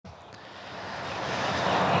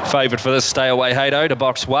Favoured for this, Stay Away Haydo to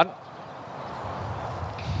box 1.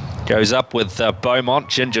 Goes up with Beaumont,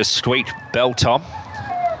 Ginger Sweet, Bell Tom.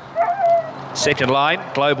 Second line,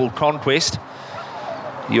 Global Conquest,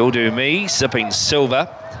 You'll Do Me, Sipping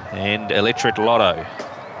Silver, and Electric Lotto.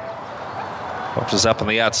 Boxes up on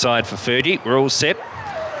the outside for Fergie. We're all set.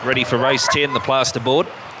 Ready for race 10, the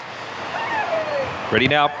plasterboard. Ready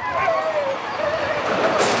now.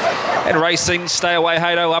 And racing, Stay Away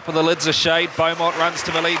Haydo up with the lids a shade. Beaumont runs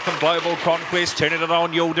to the lead from Global Conquest. Turning it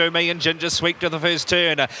on, You'll Do Me and Ginger Sweet to the first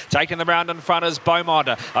turn. Taking the round in front is Beaumont.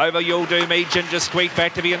 Over You'll Do Me, Ginger Sweet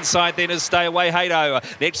back to the inside then is Stay Away Haydo.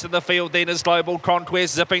 Next in the field then is Global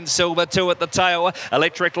Conquest. Zipping Silver, 2 at the tail.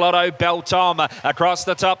 Electric Lotto, Bell Tom. Across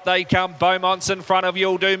the top they come. Beaumont's in front of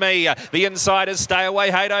You'll Do Me. The inside is Stay Away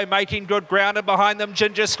Haydo making good ground, and behind them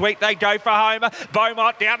Ginger Sweet. They go for home.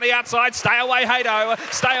 Beaumont down the outside. Stay Away Haydo.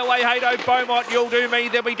 Stay Away Haydo. Beaumont, You'll Do Me.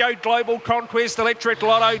 Then we go Global Conquest, Electric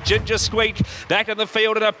Lotto, Ginger Squeak. Back in the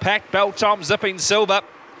field in a pack, Bell Tom, Zipping Silver.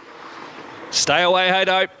 Stay Away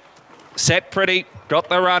Haydo. Sat pretty, got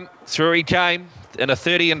the run. Through he came in a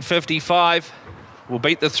 30 and 55. Will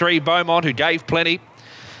beat the 3 Beaumont, who gave plenty.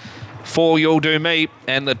 4 You'll Do Me,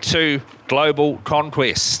 and the 2 Global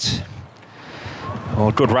Conquest.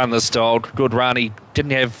 Oh, good run this dog, good run. He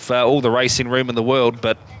didn't have all the racing room in the world,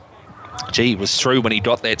 but gee, he was through when he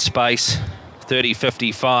got that space.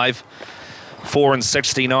 30.55, 4 and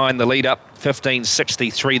 69 the lead up,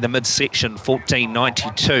 15.63 the midsection,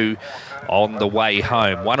 14.92 on the way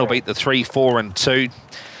home. One will beat the 3, 4 and 2.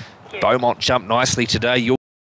 Beaumont jumped nicely today.